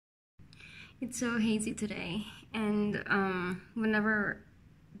It's so hazy today, and whenever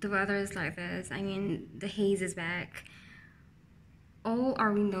the weather is like this, I mean, the haze is back. All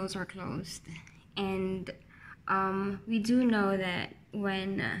our windows are closed, and we do know that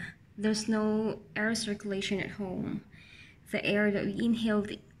when there's no air circulation at home, the air that we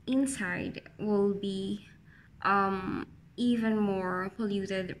inhaled inside will be even more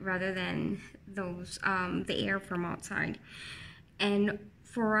polluted rather than the air from outside. And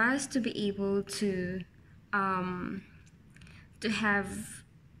for us to be able um, to have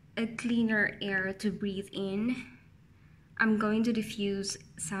a cleaner air to breathe in, I'm going to diffuse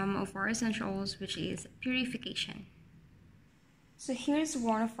some of our essentials, which is purification. So here's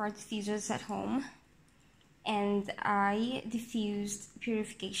one of our diffusers at home, and I diffused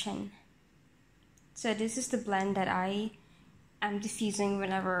purification. So this is the blend that I am diffusing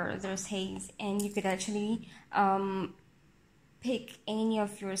whenever there's haze, and you could actually pick any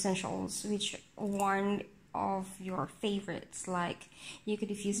of your essentials, which one of your favorites. Like you could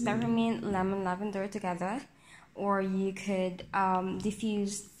diffuse peppermint, lemon, lavender together, or you could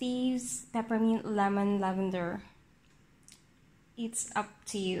diffuse thieves, peppermint, lemon, lavender. It's up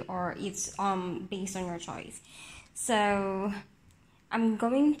to you, or it's based on your choice. So I'm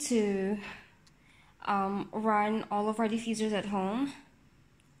going to run all of our diffusers at home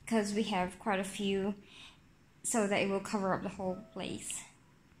because we have quite a few, so that it will cover up the whole place.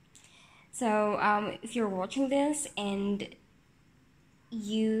 So if you're watching this and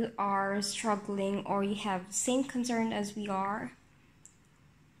you are struggling, or you have the same concern as we are,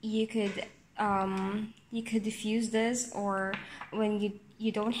 you could diffuse this, or when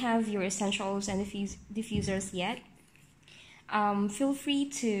you don't have your essentials and diffusers yet, feel free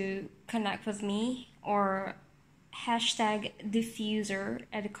to connect with me or hashtag diffuser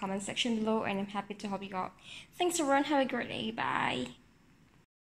at the comment section below, and I'm happy to help you out. Thanks everyone, have a great day, bye.